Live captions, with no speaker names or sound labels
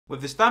With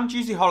the stamp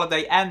duty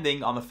holiday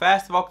ending on the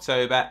 1st of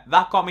October,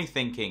 that got me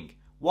thinking,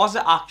 was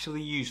it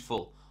actually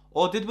useful?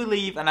 Or did we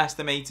leave an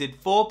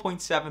estimated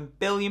 £4.7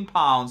 billion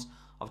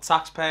of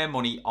taxpayer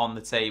money on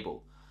the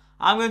table?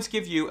 I'm going to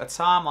give you a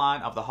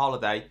timeline of the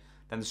holiday,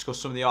 then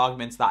discuss some of the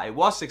arguments that it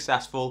was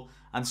successful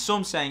and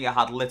some saying it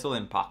had little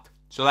impact.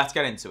 So let's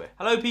get into it.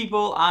 Hello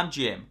people, I'm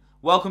Jim.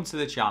 Welcome to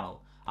the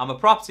channel. I'm a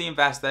property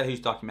investor who's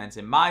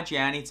documenting my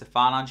journey to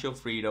financial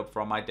freedom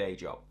from my day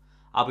job.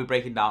 I'll be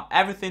breaking down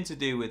everything to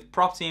do with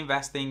property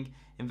investing,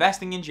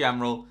 investing in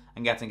general,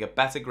 and getting a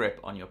better grip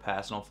on your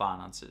personal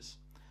finances.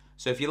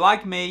 So if you're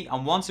like me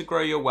and want to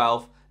grow your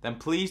wealth, then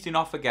please do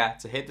not forget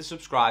to hit the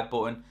subscribe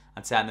button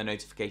and turn the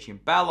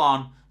notification bell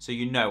on so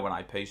you know when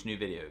I post new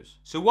videos.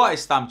 So what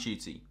is stamp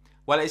duty?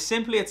 Well, it's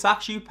simply a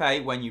tax you pay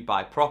when you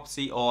buy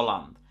property or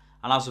land.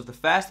 And as of the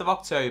 1st of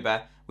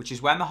October, which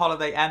is when the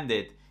holiday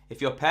ended,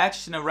 if you're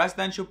purchasing a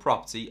residential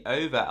property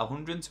over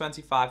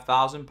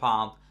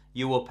 £125,000,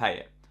 you will pay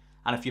it.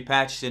 And if you're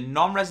purchasing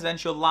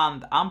non-residential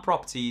land and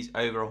properties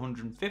over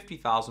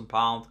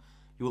 £150,000,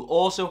 you will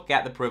also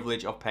get the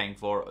privilege of paying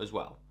for it as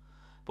well.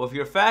 But if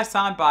you're a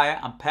first-time buyer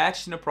and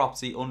purchasing a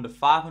property under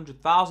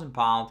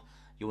 £500,000,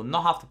 you will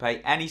not have to pay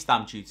any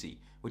stamp duty,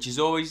 which is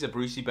always a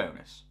Brucey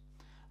bonus.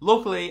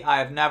 Luckily, I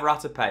have never had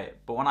to pay it,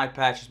 but when I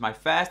purchase my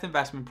first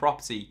investment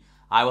property,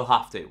 I will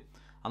have to.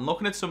 And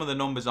looking at some of the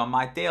numbers on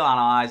my deal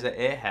analyzer,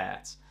 it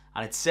hurts.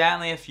 And it's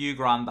certainly a few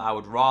grand that I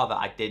would rather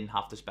I didn't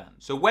have to spend.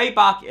 So way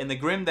back in the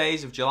grim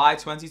days of July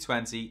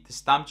 2020, the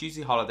stamp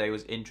duty holiday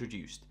was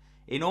introduced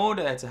in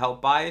order to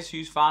help buyers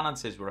whose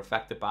finances were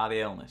affected by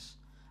the illness.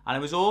 And it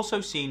was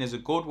also seen as a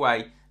good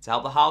way to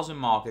help the housing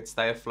market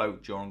stay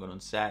afloat during an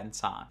uncertain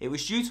time. It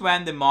was due to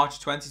end in March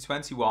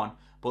 2021,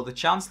 but the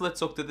Chancellor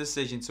took the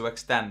decision to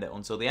extend it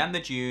until the end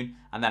of June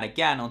and then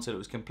again until it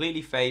was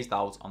completely phased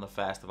out on the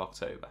 1st of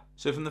October.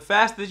 So from the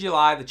 1st of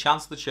July, the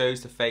Chancellor chose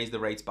to phase the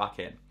rates back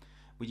in,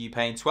 with you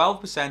paying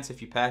 12%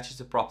 if you purchased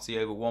a property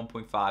over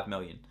 1.5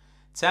 million,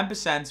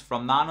 10%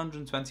 from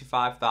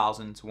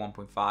 925,000 to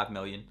 1.5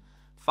 million,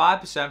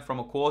 5% from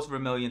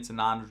 £250,000 to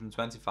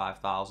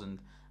 925,000,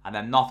 and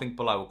then nothing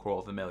below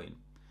 £250,000.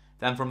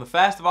 Then from the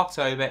 1st of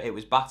October, it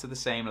was back to the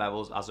same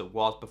levels as it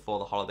was before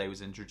the holiday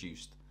was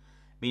introduced,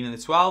 meaning the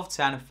 12,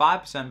 10 and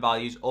 5%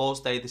 values all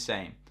stayed the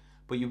same,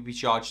 but you would be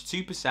charged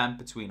 2%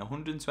 between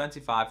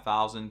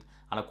 125,000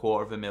 and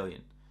 £250,000,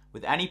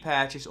 with any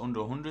purchase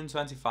under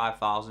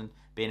 125,000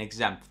 being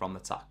exempt from the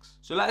tax.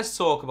 So let us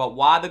talk about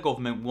why the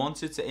government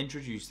wanted to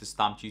introduce the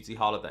stamp duty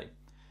holiday.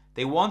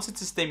 They wanted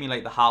to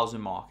stimulate the housing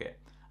market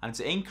and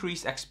to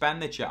increase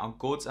expenditure on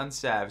goods and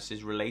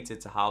services related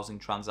to housing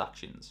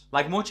transactions.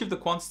 Like much of the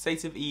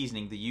quantitative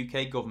easing the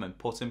UK government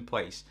put in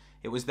place,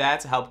 it was there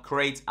to help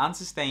create and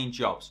sustain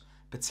jobs,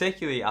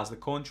 particularly as the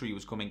country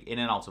was coming in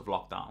and out of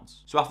lockdowns.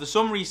 So after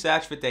some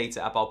research for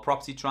data about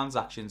property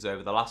transactions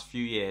over the last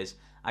few years,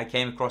 I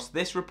came across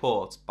this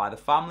report by the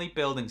Family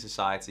Building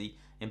Society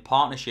in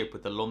partnership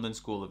with the London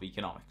School of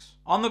Economics.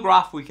 On the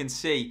graph we can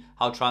see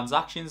how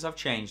transactions have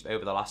changed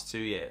over the last 2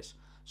 years.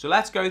 So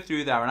let's go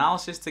through their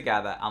analysis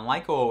together, and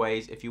like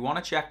always, if you want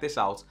to check this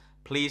out,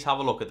 please have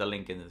a look at the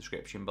link in the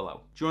description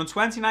below. During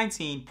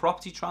 2019,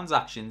 property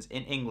transactions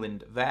in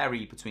England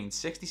vary between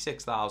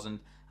 66,000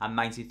 and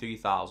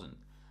 93,000.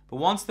 But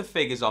once the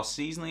figures are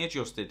seasonally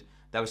adjusted,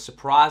 there was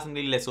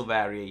surprisingly little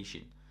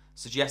variation,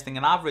 suggesting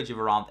an average of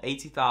around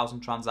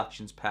 80,000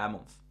 transactions per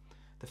month.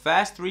 The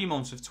first 3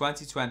 months of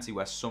 2020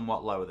 were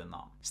somewhat lower than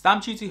that.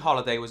 Stamp duty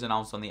holiday was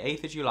announced on the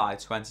 8th of July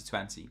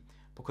 2020,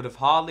 but could have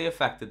hardly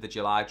affected the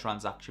July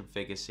transaction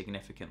figures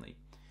significantly.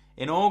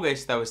 In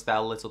August, there was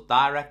still little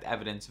direct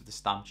evidence of the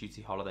stamp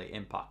duty holiday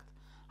impact.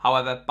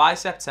 However, by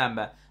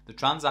September, the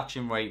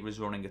transaction rate was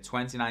running at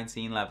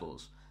 2019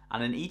 levels,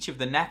 and in each of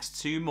the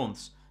next 2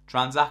 months,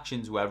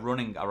 transactions were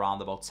running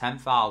around about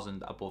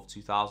 10,000 above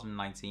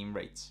 2019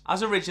 rates.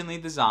 As originally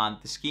designed,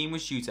 the scheme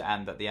was due to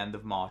end at the end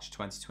of March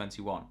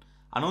 2021,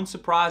 and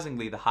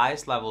unsurprisingly, the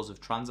highest levels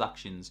of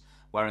transactions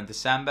were in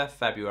December,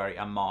 February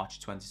and March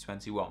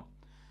 2021.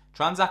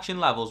 Transaction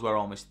levels were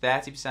almost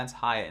 30%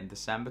 higher in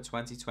December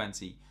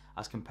 2020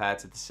 as compared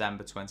to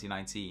December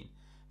 2019,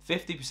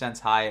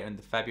 50% higher in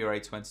February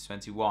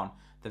 2021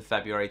 than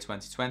February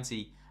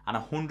 2020, and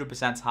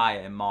 100% higher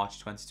in March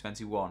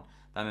 2021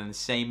 than in the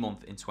same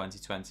month in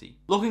 2020.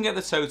 Looking at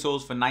the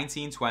totals for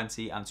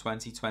 1920 and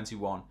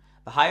 2021,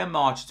 the higher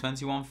March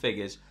 21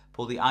 figures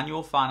pull the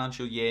annual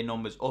financial year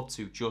numbers up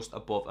to just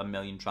above 1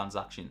 million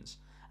transactions,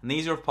 and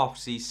these are of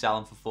properties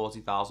selling for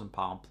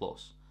 £40,000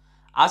 plus,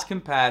 as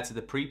compared to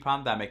the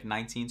pre-pandemic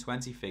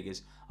 1920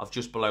 figures of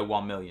just below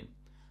 1 million.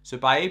 So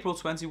by April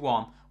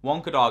 21,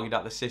 one could argue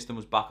that the system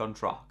was back on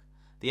track.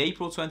 The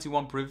April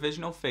 21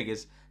 provisional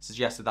figures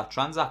suggested that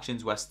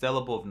transactions were still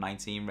above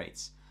 19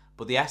 rates,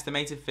 but the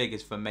estimated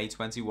figures for May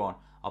 21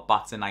 are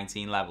back to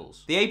 19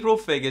 levels. The April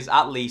figures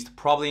at least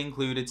probably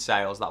included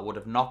sales that would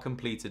have not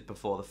completed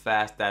before the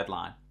first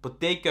deadline, but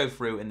did go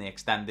through in the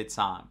extended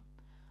time.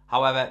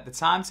 However, the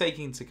time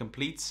taken to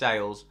complete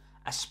sales,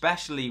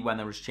 especially when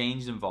there was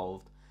change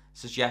involved,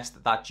 suggests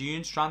that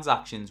June's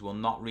transactions will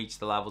not reach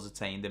the levels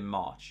attained in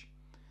March.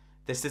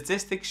 The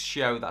statistics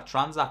show that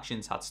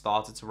transactions had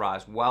started to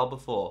rise well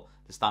before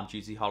the stamp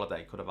duty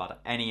holiday could have had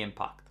any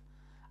impact,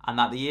 and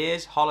that the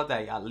year's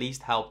holiday at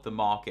least helped the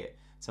market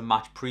to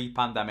match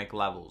pre-pandemic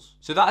levels.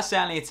 So that is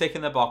certainly a tick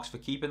in the box for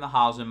keeping the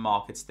housing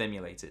market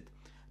stimulated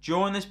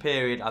during this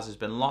period, as there's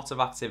been lots of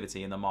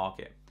activity in the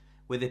market,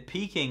 with it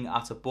peaking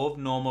at above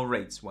normal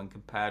rates when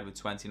compared with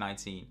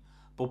 2019,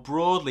 but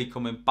broadly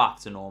coming back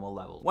to normal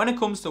levels. When it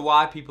comes to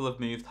why people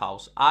have moved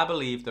house, I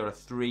believe there are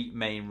three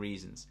main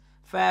reasons.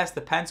 First,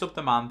 the pent-up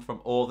demand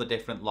from all the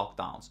different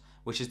lockdowns,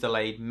 which has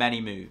delayed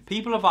many moves.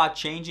 People have had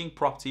changing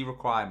property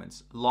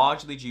requirements,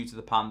 largely due to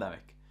the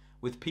pandemic,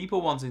 with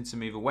people wanting to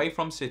move away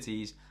from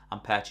cities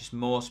and purchase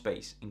more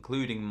space,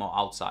 including more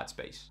outside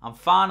space. And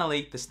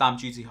finally, the stamp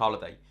duty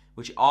holiday,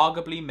 which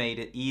arguably made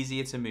it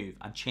easier to move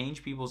and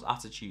change people's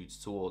attitudes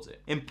towards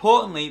it.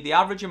 Importantly, the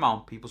average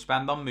amount people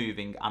spend on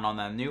moving and on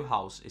their new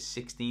house is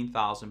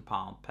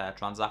 £16,000 per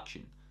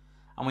transaction.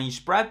 And when you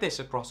spread this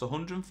across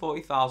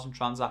 140,000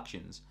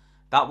 transactions,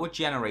 that would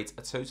generate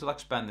a total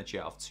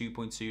expenditure of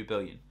 2.2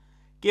 billion,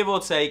 give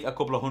or take a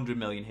couple of hundred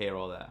million here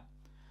or there.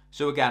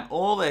 So again,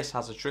 all this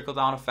has a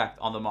trickle-down effect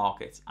on the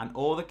market and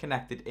all the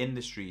connected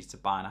industries to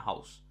buying a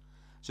house.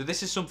 So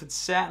this is something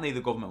certainly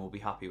the government will be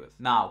happy with.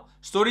 Now,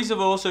 studies have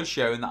also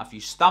shown that if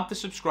you stamp the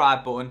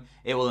subscribe button,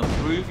 it will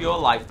improve your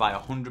life by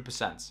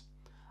 100%.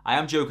 I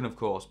am joking, of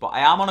course, but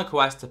I am on a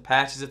quest to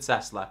purchase a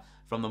Tesla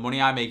from the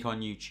money I make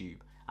on YouTube,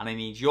 and I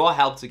need your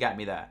help to get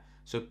me there.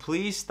 So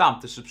please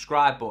stamp the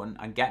subscribe button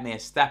and get me a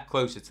step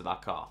closer to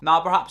that car. Now,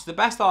 perhaps the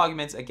best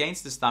argument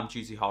against the stamp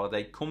duty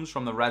holiday comes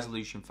from the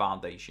Resolution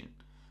Foundation,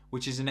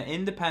 which is an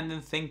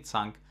independent think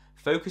tank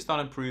focused on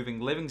improving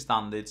living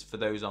standards for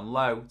those on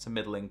low to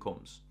middle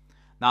incomes.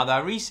 Now,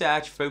 their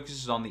research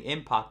focuses on the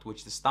impact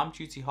which the stamp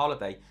duty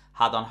holiday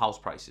had on house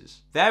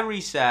prices. Their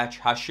research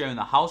has shown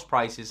that house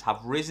prices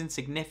have risen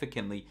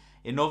significantly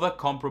in other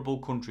comparable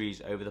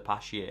countries over the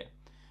past year,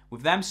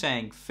 with them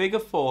saying Figure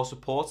 4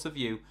 supports the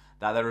view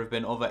that there have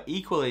been other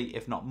equally,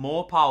 if not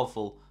more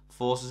powerful,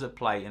 forces at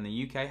play in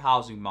the UK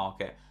housing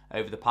market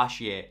over the past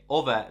year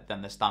other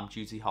than the stamp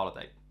duty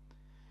holiday.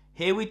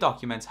 Here we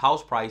document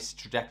house price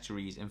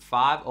trajectories in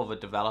 5 other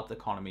developed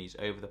economies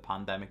over the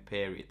pandemic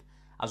period,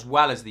 as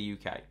well as the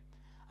UK,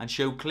 and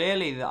show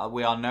clearly that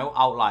we are no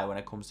outlier when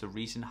it comes to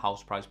recent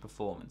house price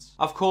performance.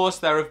 Of course,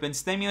 there have been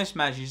stimulus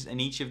measures in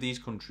each of these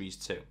countries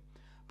too,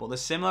 but the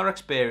similar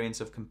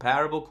experience of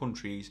comparable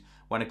countries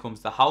when it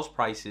comes to house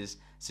prices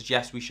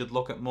suggests we should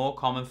look at more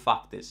common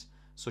factors,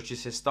 such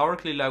as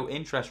historically low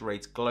interest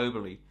rates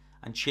globally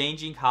and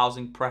changing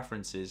housing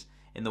preferences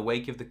in the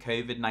wake of the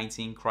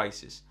COVID-19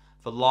 crisis,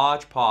 for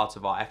large parts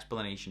of our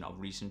explanation of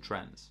recent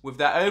trends. With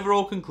their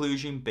overall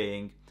conclusion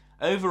being,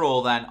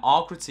 overall then,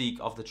 our critique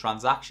of the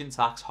transaction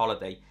tax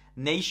holiday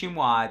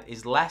nationwide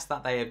is less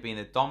that they have been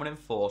the dominant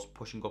force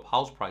pushing up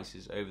house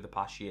prices over the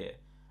past year,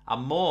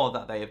 and more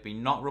that they have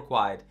been not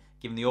required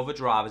given the other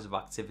drivers of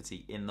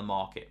activity in the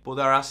market. But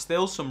there are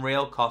still some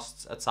real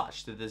costs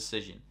attached to the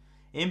decision.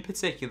 In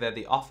particular,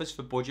 the Office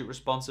for Budget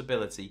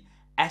Responsibility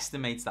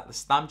estimates that the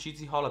stamp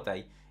duty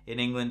holiday in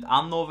England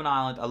and Northern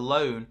Ireland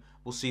alone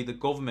will see the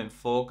government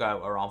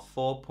forego around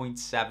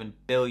 4.7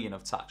 billion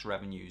of tax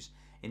revenues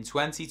in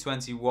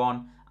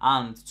 2021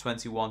 and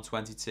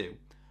 21-22,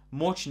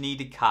 much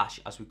needed cash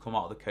as we come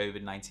out of the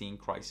COVID-19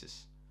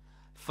 crisis.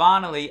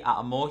 Finally, at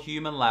a more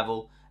human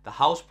level, the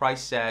house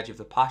price surge of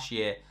the past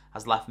year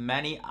has left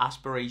many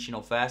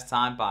aspirational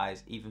first-time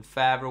buyers even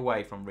further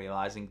away from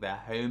realising their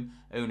home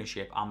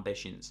ownership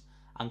ambitions,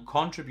 and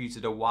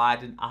contributed a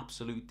widened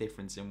absolute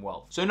difference in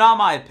wealth. So now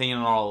my opinion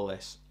on all of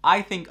this.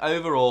 I think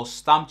overall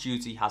stamp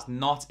duty has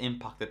not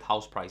impacted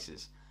house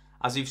prices,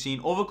 as we've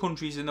seen other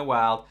countries in the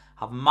world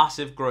have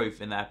massive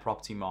growth in their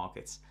property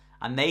markets,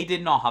 and they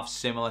did not have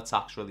similar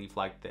tax relief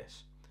like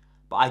this.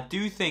 But I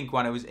do think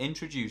when it was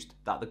introduced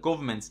that the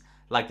governments,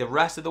 like the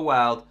rest of the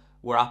world,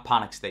 were at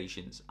panic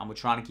stations and were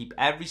trying to keep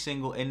every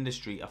single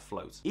industry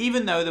afloat.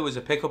 Even though there was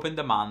a pickup in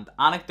demand,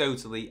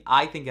 anecdotally,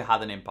 I think it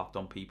had an impact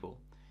on people.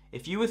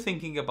 If you were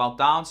thinking about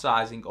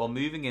downsizing or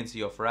moving into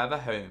your forever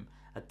home,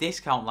 a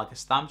discount like a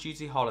stamp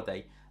duty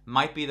holiday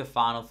might be the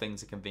final thing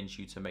to convince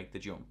you to make the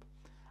jump.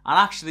 And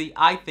actually,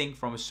 I think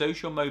from a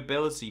social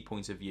mobility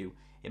point of view,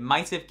 it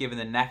might have given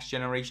the next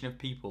generation of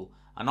people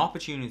an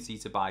opportunity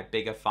to buy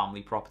bigger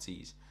family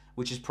properties,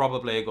 which is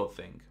probably a good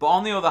thing. But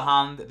on the other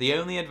hand, the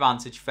only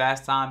advantage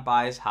first-time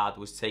buyers had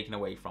was taken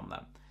away from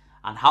them,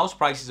 and house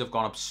prices have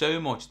gone up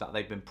so much that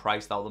they've been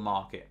priced out of the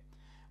market,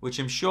 which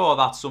I'm sure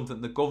that's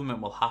something the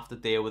government will have to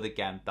deal with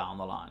again down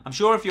the line. I'm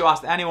sure if you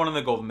asked anyone in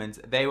the government,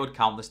 they would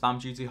count the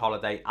stamp duty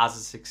holiday as a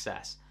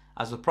success,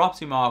 as the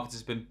property market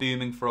has been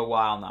booming for a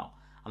while now,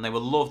 and they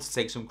would love to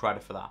take some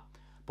credit for that.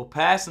 But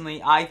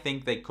personally, I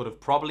think they could have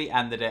probably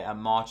ended it at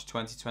March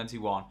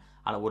 2021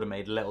 and it would have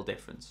made little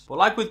difference. But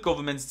like with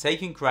governments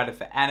taking credit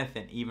for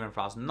anything, even if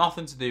it has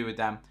nothing to do with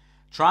them,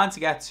 trying to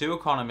get two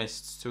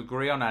economists to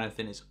agree on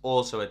anything is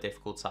also a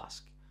difficult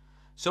task.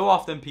 So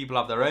often people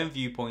have their own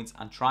viewpoints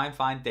and try and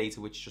find data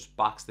which just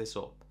backs this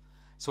up.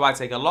 So I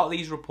take a lot of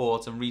these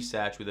reports and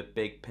research with a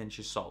big pinch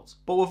of salt.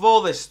 But with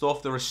all this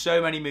stuff, there are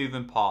so many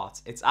moving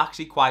parts, it's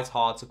actually quite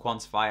hard to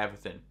quantify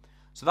everything.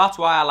 So that's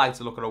why I like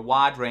to look at a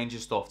wide range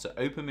of stuff to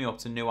open me up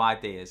to new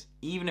ideas,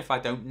 even if I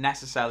don't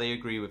necessarily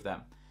agree with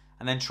them,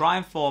 and then try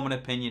and form an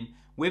opinion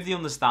with the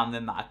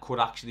understanding that I could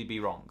actually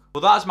be wrong. But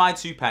that's my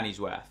 2 pennies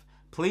worth.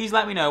 Please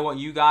let me know what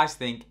you guys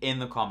think in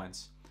the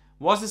comments.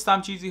 Was the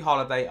stamp duty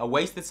holiday a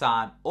waste of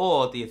time,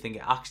 or do you think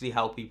it actually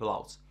helped people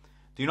out?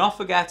 Do not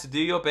forget to do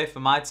your bit for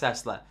my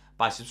Tesla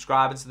by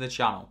subscribing to the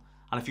channel.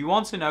 And if you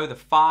want to know the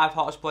 5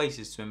 hottest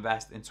places to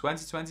invest in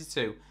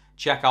 2022,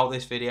 check out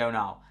this video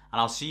now. And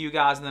I'll see you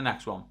guys in the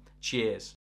next one. Cheers.